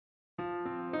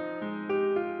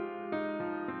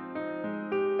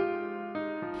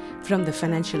From the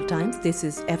Financial Times, this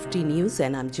is FT News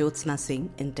and I'm Jyotsna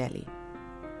Singh in Delhi.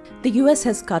 The US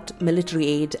has cut military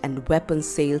aid and weapons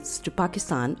sales to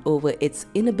Pakistan over its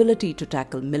inability to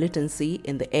tackle militancy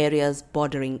in the areas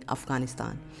bordering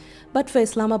Afghanistan. But for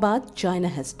Islamabad, China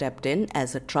has stepped in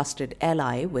as a trusted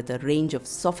ally with a range of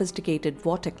sophisticated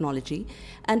war technology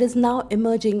and is now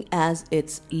emerging as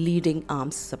its leading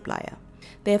arms supplier.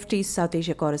 The FT's South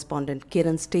Asia correspondent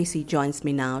Kiran Stacey joins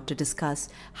me now to discuss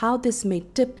how this may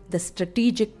tip the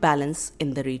strategic balance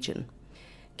in the region.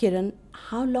 Kiran,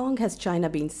 how long has China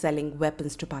been selling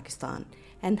weapons to Pakistan,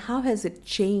 and how has it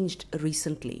changed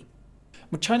recently?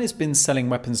 Well, China's been selling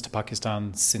weapons to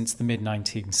Pakistan since the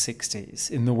mid-1960s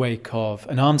in the wake of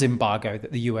an arms embargo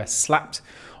that the US slapped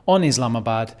on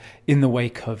Islamabad in the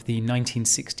wake of the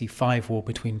 1965 war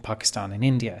between Pakistan and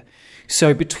India.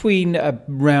 So between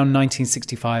around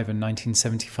 1965 and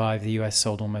 1975, the US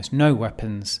sold almost no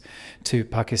weapons to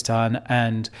Pakistan,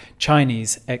 and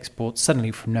Chinese exports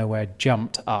suddenly from nowhere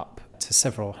jumped up to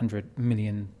several $100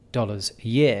 million a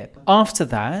year. After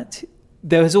that,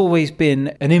 there has always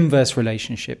been an inverse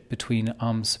relationship between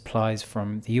arms supplies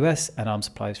from the US and arms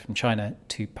supplies from China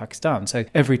to Pakistan. So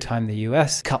every time the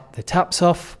US cut the taps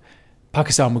off,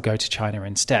 Pakistan would go to China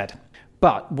instead.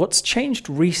 But what's changed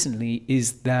recently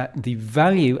is that the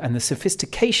value and the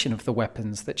sophistication of the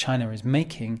weapons that China is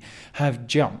making have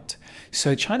jumped.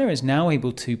 So China is now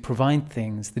able to provide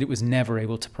things that it was never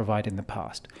able to provide in the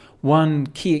past. One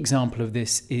key example of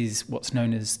this is what's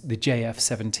known as the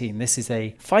JF-17. This is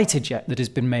a fighter jet that has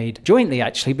been made jointly,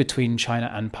 actually, between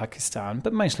China and Pakistan,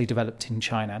 but mostly developed in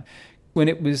China. When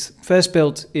it was first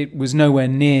built, it was nowhere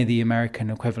near the American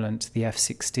equivalent, the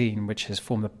F-16, which has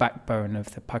formed the backbone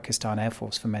of the Pakistan Air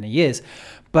Force for many years.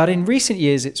 But in recent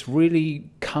years, it's really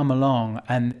come along,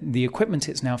 and the equipment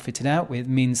it's now fitted out with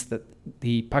means that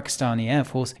the Pakistani Air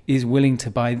Force is willing to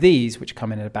buy these, which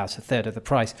come in at about a third of the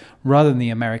price, rather than the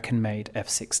American-made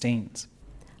F-16s.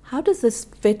 How does this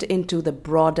fit into the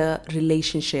broader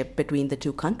relationship between the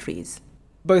two countries?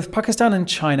 Both Pakistan and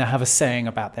China have a saying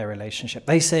about their relationship.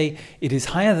 They say it is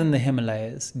higher than the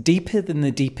Himalayas, deeper than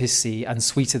the deepest sea, and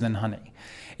sweeter than honey.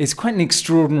 It's quite an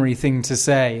extraordinary thing to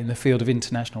say in the field of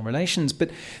international relations,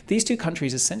 but these two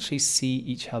countries essentially see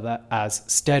each other as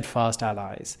steadfast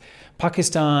allies.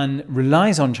 Pakistan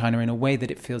relies on China in a way that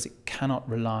it feels it cannot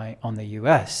rely on the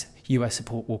US. US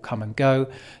support will come and go,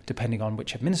 depending on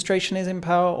which administration is in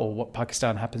power or what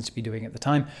Pakistan happens to be doing at the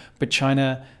time. But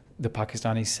China, the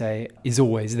Pakistanis say, is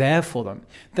always there for them.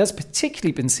 That's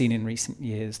particularly been seen in recent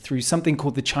years through something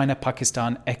called the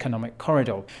China-Pakistan Economic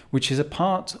Corridor, which is a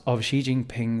part of Xi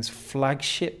Jinping's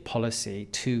flagship policy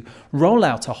to roll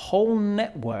out a whole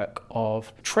network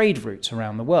of trade routes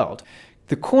around the world.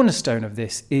 The cornerstone of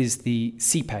this is the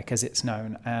CPEC, as it's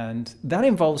known, and that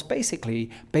involves basically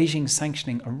Beijing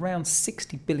sanctioning around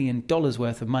 $60 billion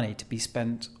worth of money to be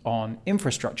spent on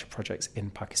infrastructure projects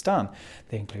in Pakistan.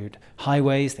 They include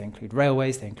highways, they include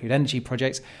railways, they include energy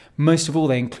projects. Most of all,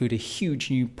 they include a huge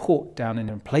new port down in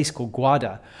a place called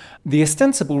Gwadar. The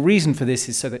ostensible reason for this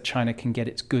is so that China can get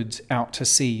its goods out to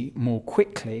sea more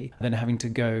quickly than having to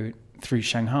go through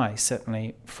Shanghai.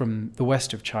 Certainly from the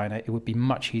west of China, it would be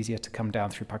much easier to come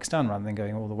down through Pakistan rather than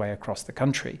going all the way across the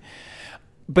country.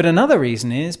 But another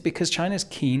reason is because China's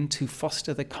keen to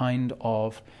foster the kind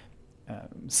of,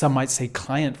 some might say,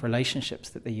 client relationships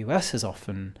that the US has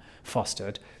often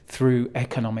fostered through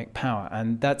economic power.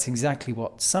 And that's exactly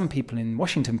what some people in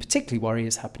Washington particularly worry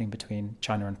is happening between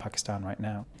China and Pakistan right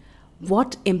now.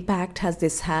 What impact has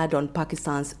this had on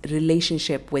Pakistan's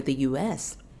relationship with the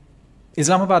US?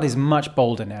 Islamabad is much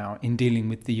bolder now in dealing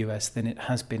with the US than it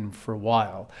has been for a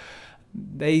while.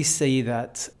 They say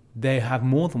that they have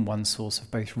more than one source of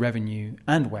both revenue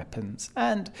and weapons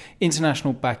and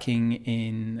international backing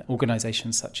in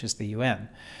organizations such as the UN.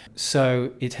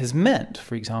 So it has meant,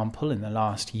 for example, in the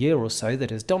last year or so,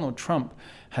 that as Donald Trump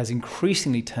has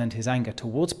increasingly turned his anger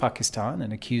towards Pakistan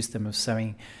and accused them of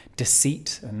sowing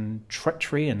deceit and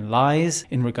treachery and lies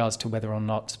in regards to whether or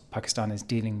not Pakistan is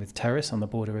dealing with terrorists on the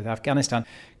border with Afghanistan,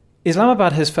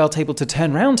 Islamabad has felt able to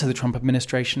turn around to the Trump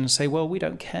administration and say, well, we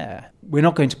don't care. We're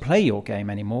not going to play your game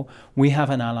anymore. We have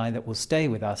an ally that will stay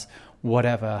with us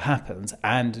whatever happens.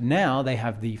 And now they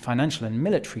have the financial and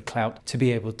military clout to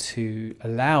be able to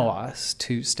allow us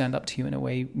to stand up to you in a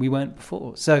way we weren't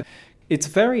before. So it's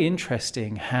very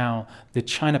interesting how the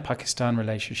China-Pakistan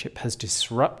relationship has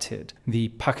disrupted the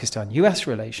Pakistan-US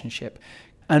relationship.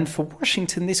 And for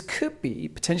Washington, this could be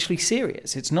potentially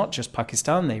serious. It's not just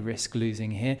Pakistan they risk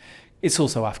losing here. It's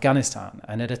also Afghanistan.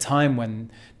 And at a time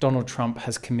when Donald Trump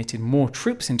has committed more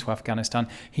troops into Afghanistan,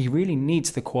 he really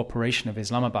needs the cooperation of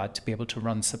Islamabad to be able to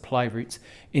run supply routes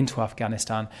into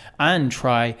Afghanistan and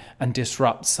try and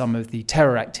disrupt some of the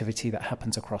terror activity that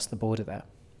happens across the border there.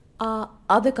 Are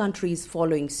other countries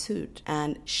following suit,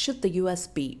 and should the US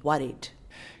be worried?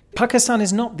 Pakistan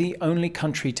is not the only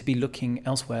country to be looking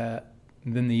elsewhere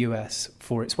than the US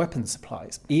for its weapons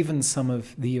supplies. Even some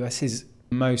of the US's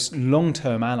most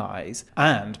long-term allies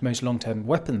and most long-term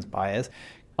weapons buyers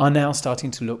are now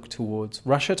starting to look towards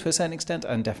Russia to a certain extent,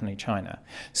 and definitely China.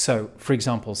 So, for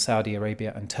example, Saudi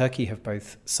Arabia and Turkey have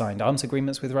both signed arms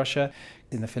agreements with Russia.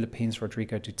 In the Philippines,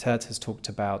 Rodrigo Duterte has talked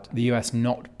about the US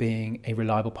not being a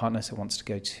reliable partner, so wants to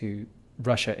go to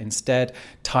Russia instead.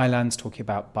 Thailand's talking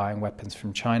about buying weapons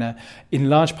from China. In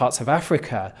large parts of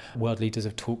Africa, world leaders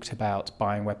have talked about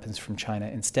buying weapons from China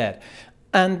instead.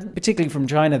 And particularly from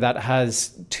China, that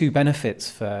has two benefits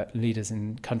for leaders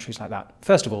in countries like that.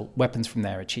 First of all, weapons from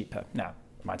there are cheaper. Now,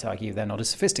 you might argue they're not as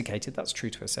sophisticated. That's true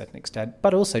to a certain extent.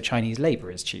 But also Chinese labor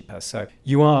is cheaper. So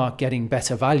you are getting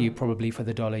better value probably for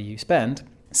the dollar you spend.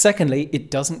 Secondly,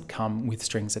 it doesn't come with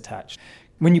strings attached.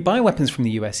 When you buy weapons from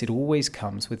the US, it always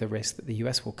comes with the risk that the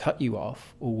US will cut you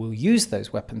off or will use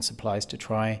those weapon supplies to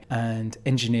try and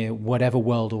engineer whatever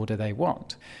world order they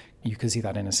want. You can see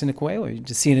that in a cynical way, or you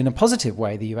just see it in a positive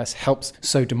way. The US helps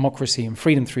sow democracy and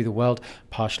freedom through the world,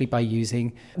 partially by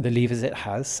using the levers it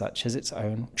has, such as its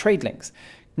own trade links.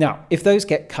 Now, if those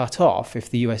get cut off,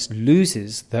 if the US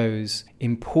loses those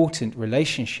important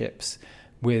relationships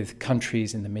with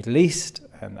countries in the Middle East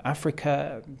and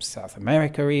Africa, South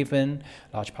America even,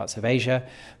 large parts of Asia,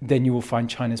 then you will find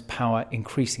China's power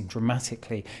increasing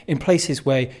dramatically in places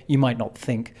where you might not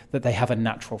think that they have a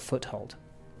natural foothold.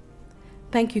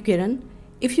 Thank you, Kiran.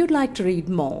 If you'd like to read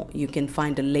more, you can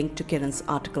find a link to Kiran's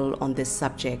article on this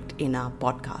subject in our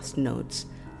podcast notes.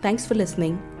 Thanks for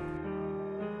listening.